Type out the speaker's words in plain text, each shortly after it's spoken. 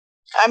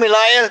I'm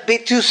Elias,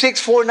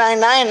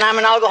 B26499, and I'm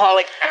an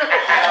alcoholic.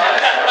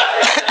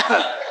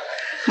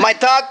 My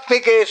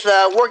topic is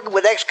working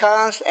with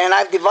ex-cons, and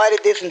I've divided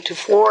this into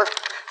 4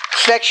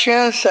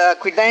 sections: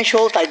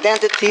 credentials,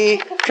 identity,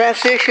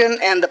 transition,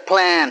 and the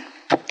plan.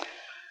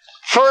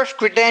 First,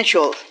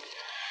 credentials.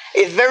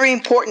 It's very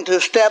important to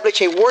establish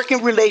a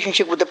working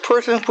relationship with the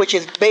person which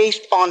is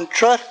based on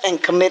trust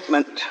and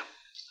commitment.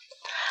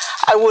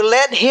 I will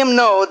let him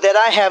know that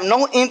I have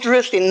no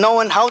interest in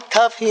knowing how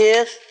tough he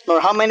is, nor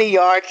how many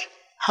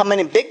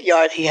big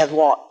yards he has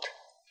walked.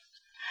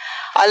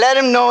 I let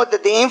him know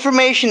that the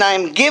information I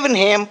am giving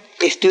him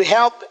is to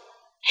help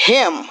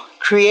him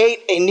create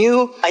a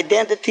new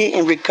identity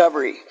in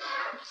recovery.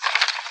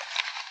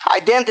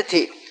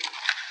 Identity.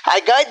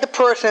 I guide the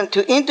person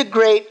to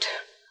integrate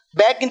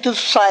back into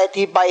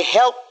society by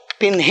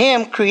helping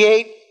him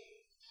create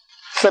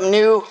some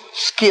new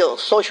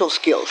skills, social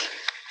skills.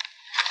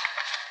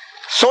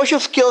 Social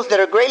skills that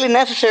are greatly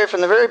necessary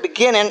from the very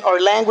beginning are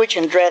language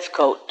and dress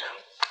code.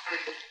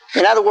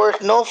 In other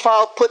words, no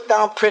foul, put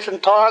down prison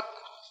talk,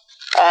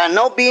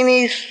 no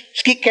beanies,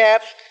 ski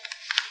caps,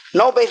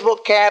 no baseball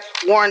caps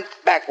worn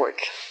backwards.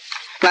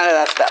 None of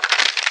that stuff.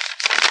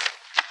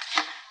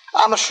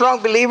 I'm a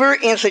strong believer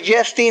in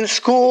suggesting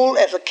school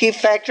as a key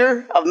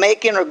factor of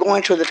making or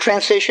going through the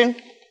transition.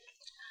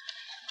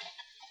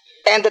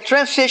 And the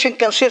transition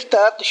consists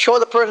of to show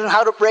the person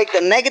how to break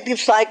the negative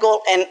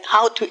cycle and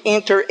how to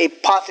enter a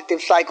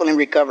positive cycle in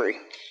recovery.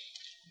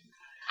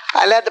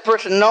 I let the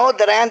person know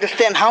that I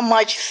understand how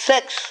much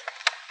sex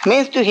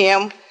means to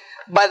him,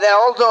 but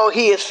that although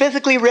he is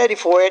physically ready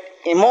for it,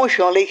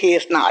 emotionally he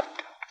is not.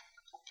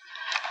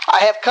 I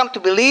have come to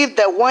believe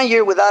that 1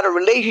 year without a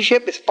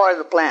relationship is part of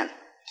the plan.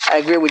 I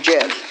agree with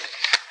Jess.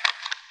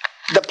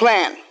 The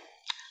plan.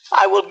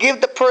 I will give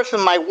the person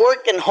my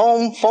work and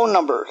home phone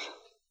numbers,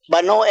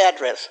 but no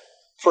address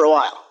for a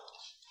while.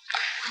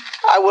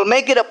 I will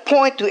make it a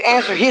point to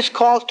answer his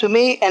calls to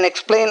me and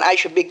explain I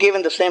should be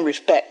given the same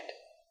respect.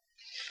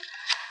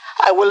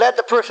 I will let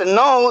the person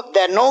know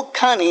that no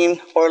cunning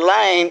or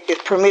lying is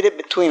permitted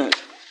between us.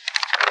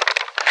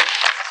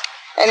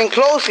 And in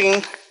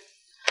closing,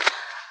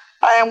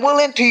 I am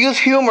willing to use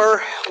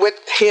humor with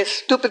his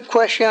stupid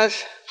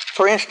questions.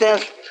 For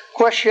instance,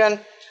 question,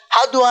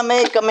 how do I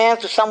make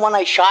amends to someone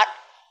I shot?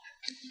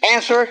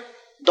 Answer,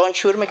 don't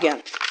shoot him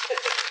again.